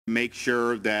Make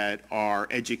sure that our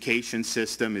education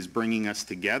system is bringing us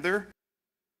together.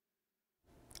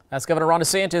 That's Governor Ron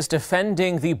DeSantis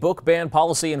defending the book ban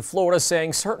policy in Florida,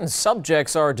 saying certain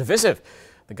subjects are divisive.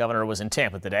 The governor was in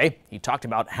Tampa today. He talked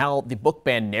about how the book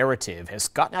ban narrative has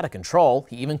gotten out of control.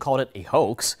 He even called it a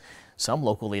hoax. Some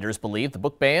local leaders believe the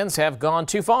book bans have gone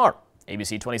too far.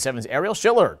 ABC 27's Ariel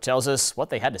Schiller tells us what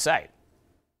they had to say.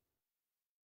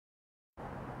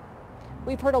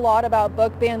 We've heard a lot about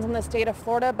book bans in the state of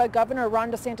Florida, but Governor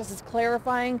Ron DeSantis is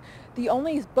clarifying the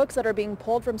only books that are being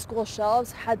pulled from school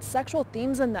shelves had sexual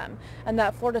themes in them, and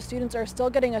that Florida students are still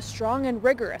getting a strong and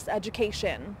rigorous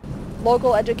education.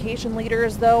 Local education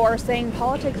leaders, though, are saying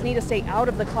politics need to stay out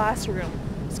of the classroom.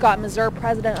 Scott Mazur,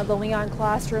 president of the Leon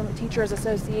Classroom Teachers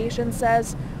Association,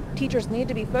 says teachers need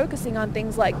to be focusing on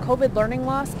things like COVID learning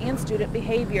loss and student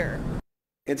behavior.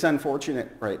 It's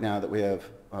unfortunate right now that we have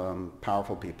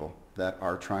powerful people that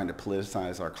are trying to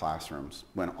politicize our classrooms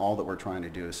when all that we're trying to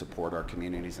do is support our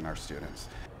communities and our students.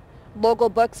 Local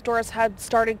bookstores have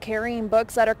started carrying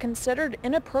books that are considered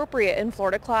inappropriate in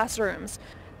Florida classrooms.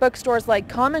 Bookstores like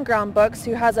Common Ground Books,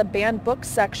 who has a banned books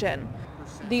section.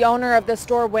 The owner of the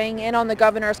store weighing in on the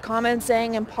governor's comments,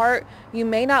 saying in part, you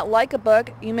may not like a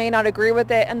book, you may not agree with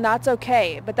it, and that's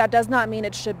okay, but that does not mean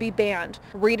it should be banned.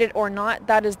 Read it or not,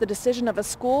 that is the decision of a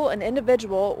school, an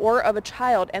individual, or of a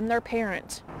child and their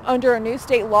parent. Under a new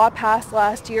state law passed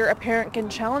last year, a parent can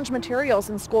challenge materials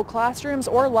in school classrooms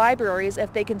or libraries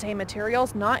if they contain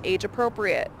materials not age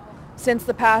appropriate. Since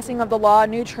the passing of the law,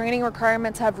 new training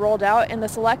requirements have rolled out in the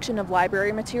selection of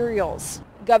library materials.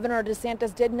 Governor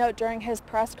DeSantis did note during his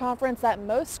press conference that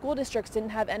most school districts didn't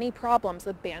have any problems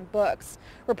with banned books.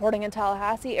 Reporting in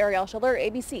Tallahassee, Ariel Schiller,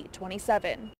 ABC 27.